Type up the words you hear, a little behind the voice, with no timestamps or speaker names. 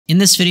In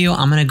this video,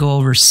 I'm going to go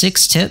over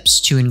 6 tips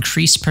to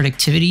increase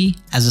productivity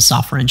as a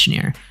software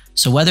engineer.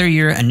 So whether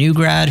you're a new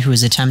grad who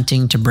is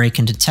attempting to break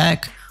into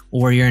tech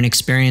or you're an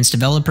experienced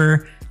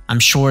developer, I'm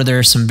sure there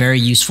are some very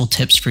useful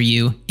tips for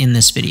you in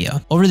this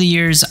video. Over the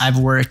years, I've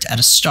worked at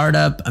a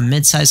startup, a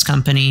mid-sized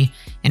company,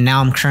 and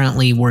now I'm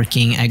currently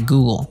working at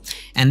Google.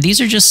 And these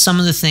are just some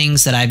of the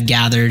things that I've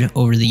gathered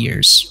over the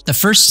years. The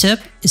first tip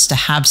is to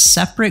have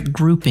separate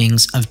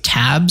groupings of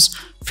tabs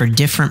for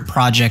different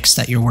projects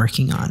that you're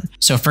working on.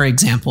 So for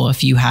example,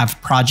 if you have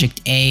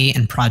project A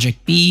and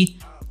project B,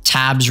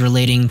 tabs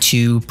relating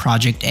to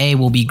project A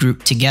will be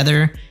grouped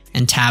together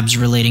and tabs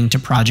relating to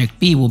project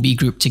B will be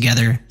grouped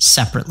together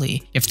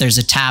separately. If there's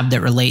a tab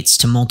that relates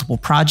to multiple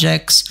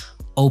projects,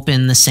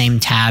 open the same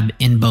tab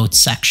in both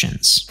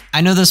sections. I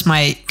know this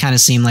might kind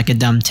of seem like a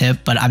dumb tip,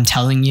 but I'm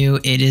telling you,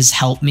 it has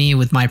helped me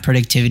with my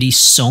productivity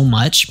so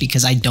much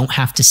because I don't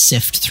have to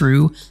sift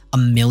through a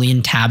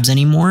million tabs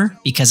anymore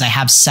because I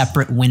have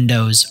separate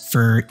windows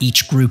for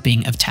each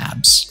grouping of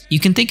tabs. You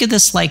can think of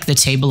this like the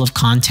table of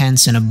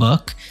contents in a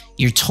book.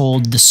 You're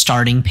told the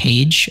starting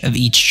page of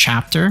each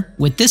chapter.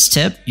 With this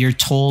tip, you're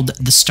told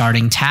the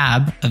starting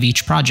tab of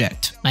each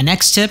project. My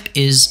next tip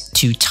is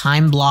to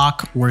time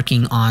block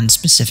working on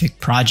specific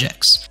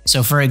projects.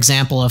 So for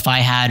example, if I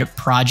had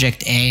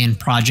project A and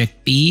project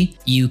B,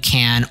 you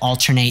can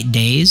alternate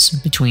days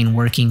between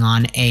working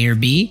on A or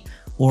B,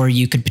 or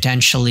you could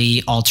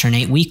potentially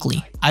alternate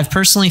weekly. I've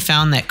personally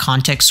found that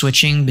context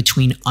switching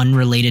between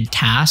unrelated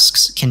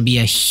tasks can be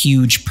a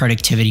huge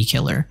productivity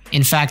killer.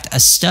 In fact, a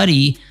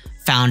study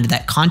found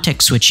that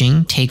context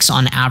switching takes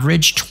on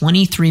average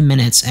 23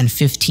 minutes and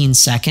 15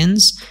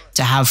 seconds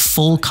to have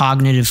full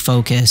cognitive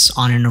focus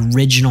on an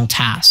original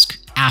task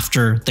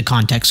after the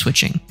context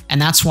switching. And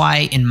that's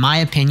why, in my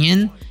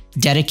opinion,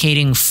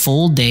 dedicating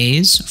full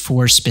days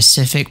for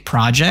specific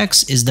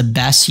projects is the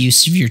best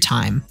use of your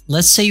time.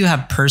 Let's say you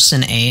have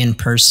person A and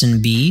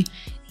person B,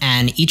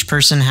 and each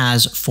person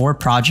has 4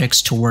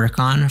 projects to work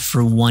on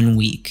for 1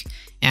 week.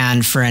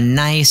 And for a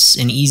nice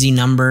and easy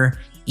number,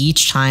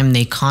 each time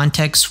they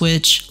context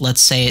switch,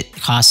 let's say it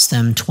costs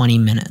them 20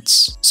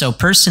 minutes. So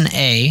person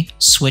A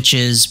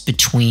switches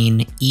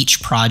between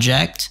each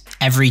project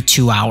every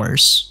 2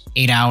 hours.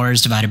 8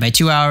 hours divided by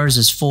 2 hours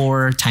is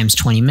 4 times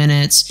 20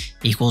 minutes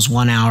equals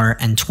 1 hour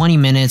and 20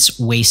 minutes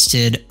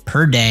wasted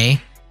per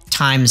day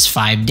times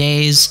 5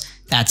 days.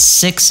 That's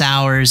 6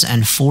 hours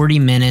and 40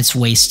 minutes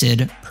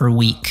wasted per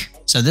week.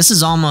 So this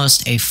is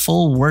almost a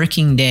full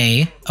working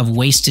day of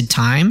wasted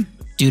time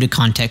due to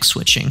context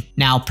switching.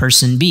 Now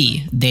person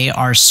B, they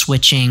are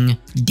switching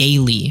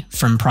daily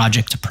from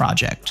project to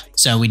project.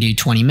 So we do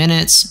 20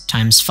 minutes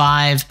times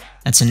 5,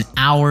 that's an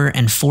hour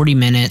and 40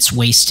 minutes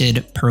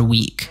wasted per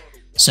week.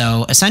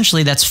 So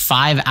essentially that's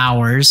 5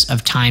 hours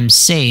of time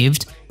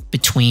saved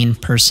between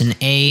person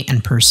A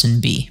and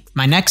person B.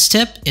 My next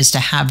tip is to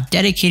have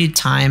dedicated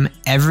time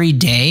every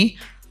day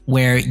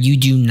where you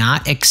do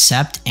not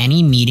accept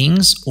any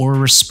meetings or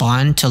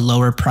respond to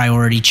lower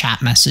priority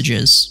chat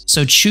messages.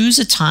 So choose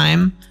a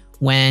time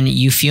when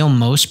you feel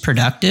most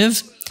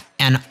productive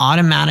and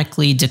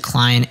automatically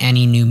decline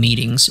any new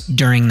meetings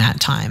during that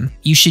time.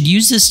 You should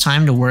use this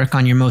time to work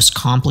on your most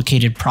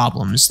complicated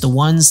problems, the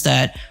ones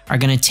that are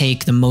going to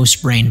take the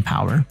most brain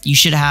power. You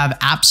should have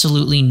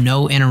absolutely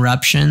no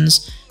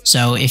interruptions.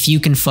 So if you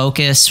can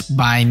focus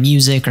by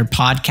music or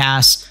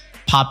podcasts,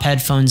 pop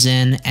headphones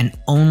in and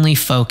only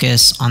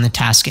focus on the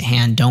task at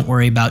hand. Don't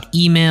worry about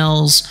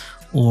emails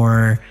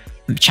or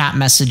chat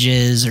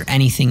messages or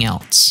anything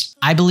else.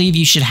 I believe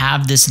you should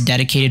have this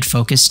dedicated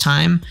focus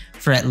time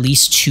for at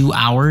least 2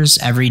 hours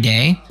every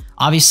day.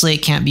 Obviously, it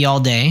can't be all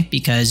day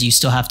because you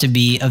still have to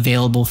be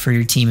available for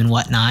your team and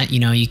whatnot. You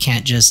know, you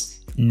can't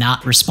just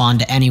not respond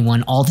to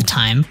anyone all the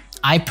time.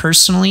 I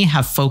personally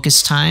have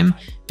focus time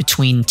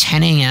between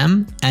 10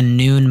 a.m. and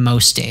noon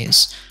most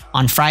days.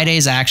 On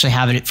Fridays, I actually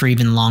have it for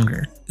even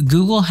longer.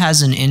 Google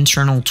has an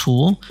internal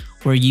tool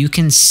where you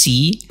can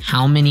see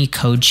how many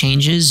code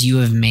changes you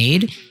have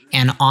made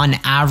and on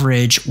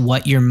average,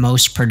 what your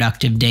most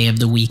productive day of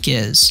the week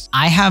is.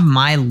 I have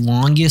my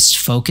longest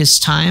focus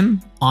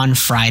time on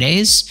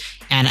Fridays,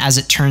 and as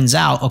it turns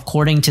out,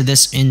 according to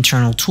this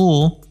internal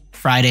tool,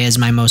 Friday is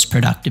my most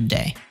productive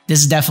day. This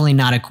is definitely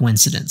not a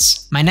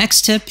coincidence. My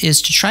next tip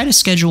is to try to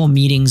schedule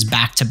meetings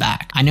back to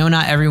back. I know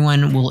not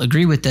everyone will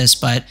agree with this,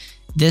 but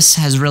this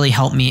has really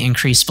helped me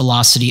increase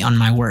velocity on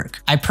my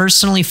work. I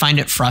personally find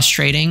it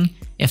frustrating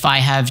if I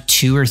have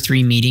 2 or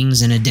 3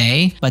 meetings in a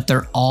day, but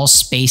they're all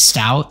spaced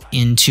out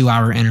in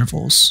 2-hour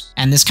intervals.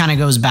 And this kind of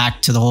goes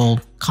back to the whole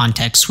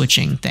context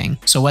switching thing.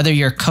 So whether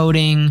you're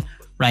coding,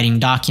 writing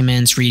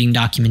documents, reading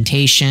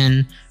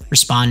documentation,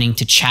 responding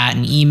to chat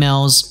and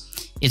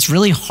emails, it's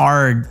really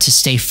hard to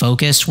stay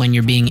focused when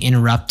you're being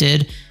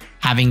interrupted,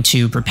 having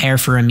to prepare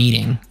for a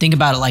meeting. Think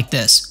about it like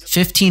this.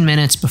 15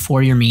 minutes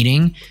before your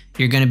meeting,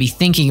 you're going to be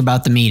thinking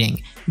about the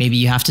meeting. Maybe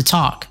you have to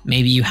talk.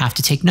 Maybe you have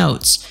to take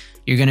notes.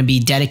 You're going to be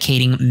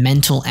dedicating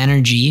mental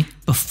energy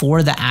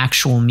before the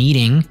actual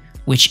meeting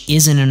which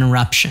is an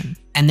interruption.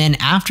 And then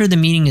after the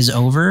meeting is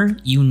over,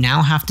 you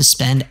now have to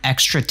spend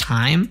extra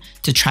time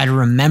to try to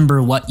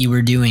remember what you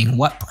were doing,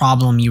 what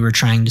problem you were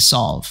trying to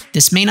solve.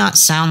 This may not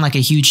sound like a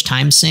huge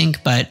time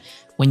sink, but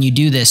when you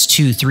do this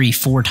 2, 3,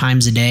 4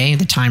 times a day,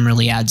 the time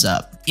really adds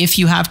up. If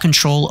you have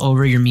control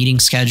over your meeting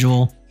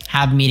schedule,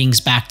 have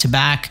meetings back to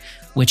back,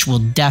 which will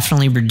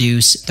definitely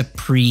reduce the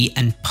pre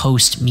and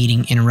post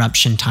meeting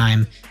interruption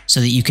time so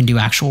that you can do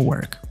actual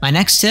work. My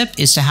next tip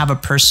is to have a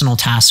personal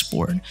task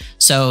board.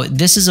 So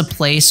this is a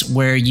place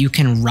where you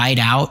can write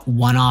out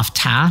one-off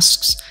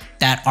tasks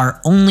that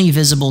are only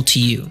visible to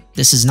you.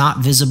 This is not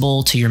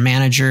visible to your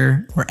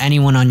manager or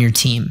anyone on your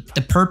team.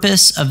 The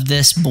purpose of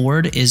this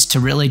board is to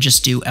really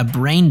just do a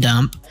brain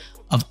dump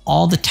of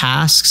all the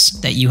tasks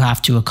that you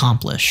have to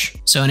accomplish.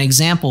 So an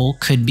example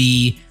could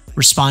be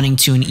responding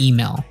to an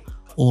email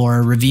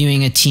or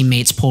reviewing a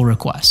teammate's pull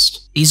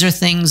request. These are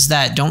things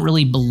that don't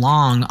really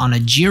belong on a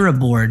Jira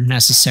board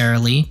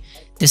necessarily.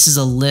 This is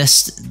a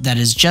list that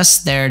is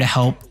just there to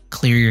help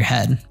clear your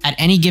head. At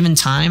any given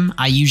time,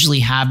 I usually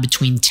have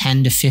between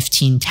 10 to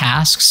 15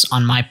 tasks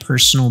on my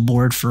personal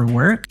board for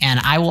work, and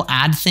I will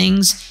add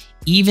things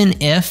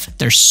even if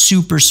they're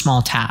super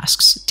small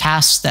tasks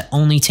that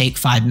only take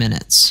 5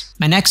 minutes.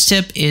 My next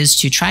tip is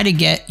to try to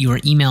get your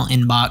email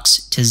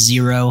inbox to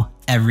 0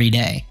 every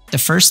day. The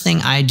first thing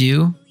I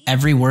do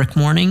every work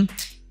morning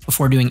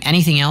before doing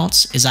anything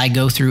else is I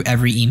go through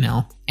every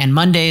email. And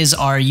Mondays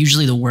are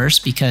usually the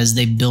worst because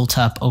they've built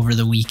up over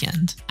the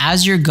weekend.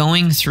 As you're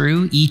going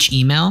through each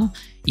email,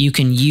 you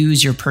can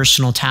use your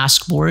personal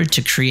task board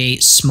to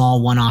create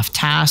small one-off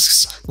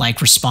tasks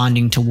like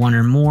responding to one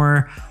or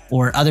more,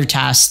 or other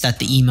tasks that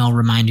the email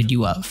reminded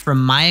you of.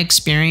 From my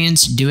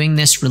experience, doing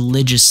this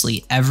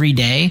religiously every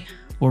day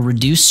will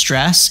reduce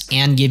stress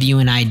and give you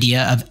an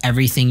idea of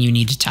everything you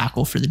need to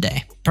tackle for the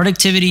day.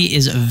 Productivity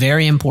is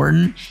very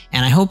important,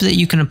 and I hope that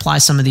you can apply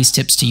some of these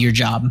tips to your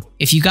job.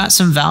 If you got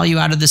some value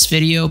out of this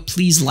video,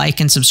 please like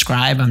and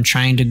subscribe. I'm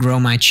trying to grow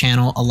my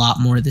channel a lot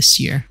more this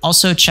year.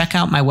 Also, check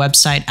out my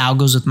website,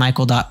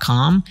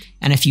 AlgosWithMichael.com,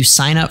 and if you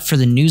sign up for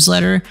the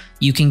newsletter,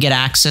 you can get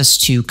access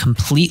to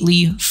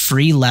completely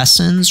free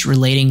lessons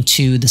relating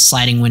to the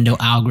sliding window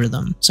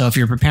algorithm. So if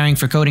you're preparing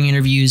for coding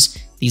interviews,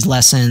 these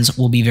lessons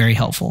will be very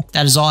helpful.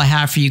 That is all I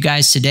have for you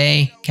guys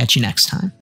today. Catch you next time.